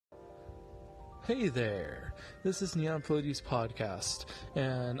Hey there, this is Neon Floaties Podcast,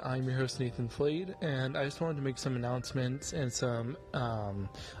 and I'm your host Nathan Flade, and I just wanted to make some announcements and some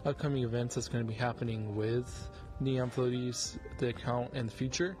upcoming events that's going to be happening with Neon Floaties, the account, in the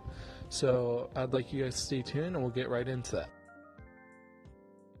future. So I'd like you guys to stay tuned, and we'll get right into that.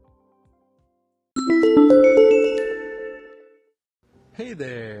 Hey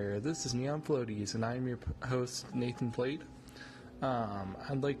there, this is Neon Floaties, and I'm your host Nathan Flade.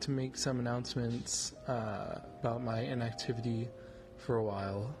 I'd like to make some announcements about my inactivity for a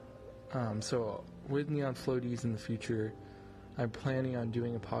while. So with Neon Floaties in the future, I'm planning on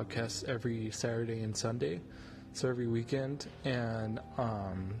doing a podcast every Saturday and Sunday, so every weekend. And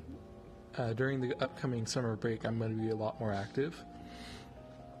during the upcoming summer break, I'm going to be a lot more active.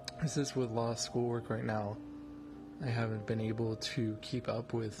 This is with a lot of schoolwork right now. I haven't been able to keep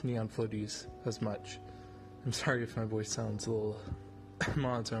up with Neon Floaties as much. I'm sorry if my voice sounds a little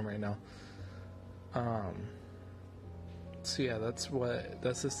monotone right now. So yeah, that's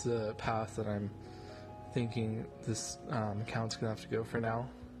just the path that I'm thinking this account's gonna have to go for now.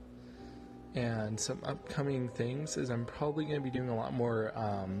 And some upcoming things is I'm probably gonna be doing a lot more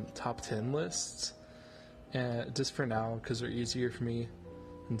top 10 lists, and just for now because they're easier for me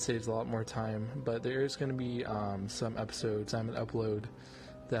and saves a lot more time. But there is gonna be some episodes I'm gonna upload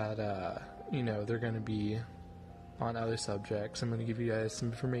that they're gonna be on other subjects. I'm going to give you guys some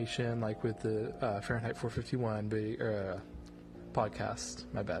information, like with the Fahrenheit 451 podcast.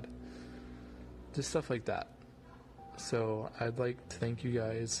 My bad. Just stuff like that. So I'd like to thank you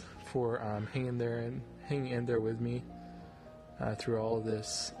guys for hanging in there with me through all of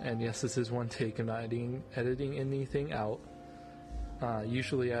this. And yes, this is one take. I'm not editing anything out.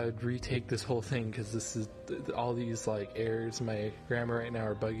 Usually I would retake this whole thing because this is all these errors. My grammar right now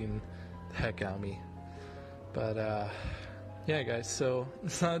are bugging the heck out of me. But, yeah, guys, so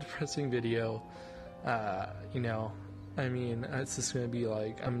it's not a depressing video. It's just going to be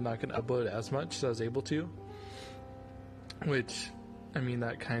I'm not going to upload as much as I was able to. Which,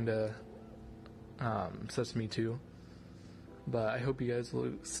 that kind of sets me too. But I hope you guys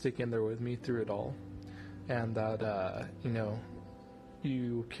will stick in there with me through it all. And that,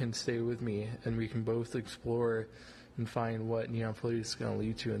 you can stay with me and we can both explore and find what Neon Floaties is going to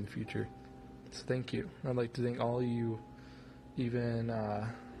lead to in the future. So thank you. I'd like to thank all of you. Even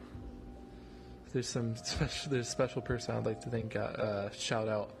there's a special person I'd like to thank. Shout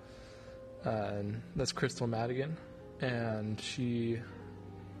out, and that's Crystal Madigan, and she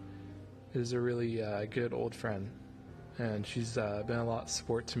is a really good old friend, and she's been a lot of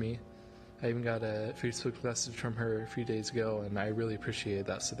support to me. I even got a Facebook message from her a few days ago, and I really appreciate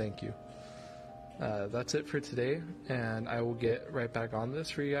that. So thank you. That's it for today, and I will get right back on this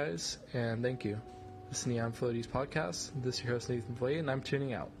for you guys, and thank you. This is Neon Floaties Podcast. This is your host, Nathan Flay, and I'm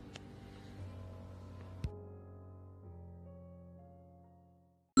tuning out.